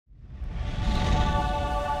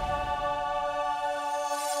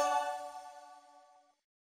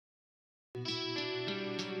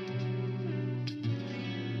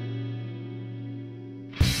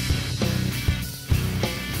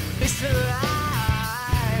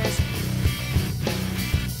Visualize.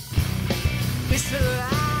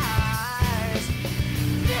 Visualize.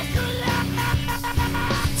 Visualize.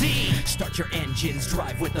 D. Start your engines,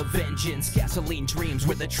 drive with a vengeance. Gasoline dreams,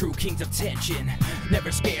 we're the true kings of tension.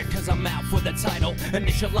 Never scared cause I'm out for the title.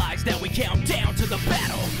 Initialize, now we count down to the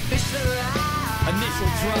battle. Visualize. Initial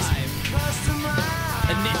drive.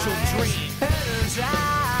 Customize. Initial dream.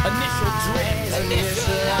 Energize. Initial drift.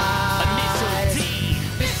 Initialize. Initial D.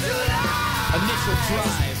 Visualize. Initial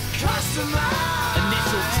drive. Customize.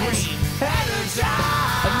 Initial dream. Energize.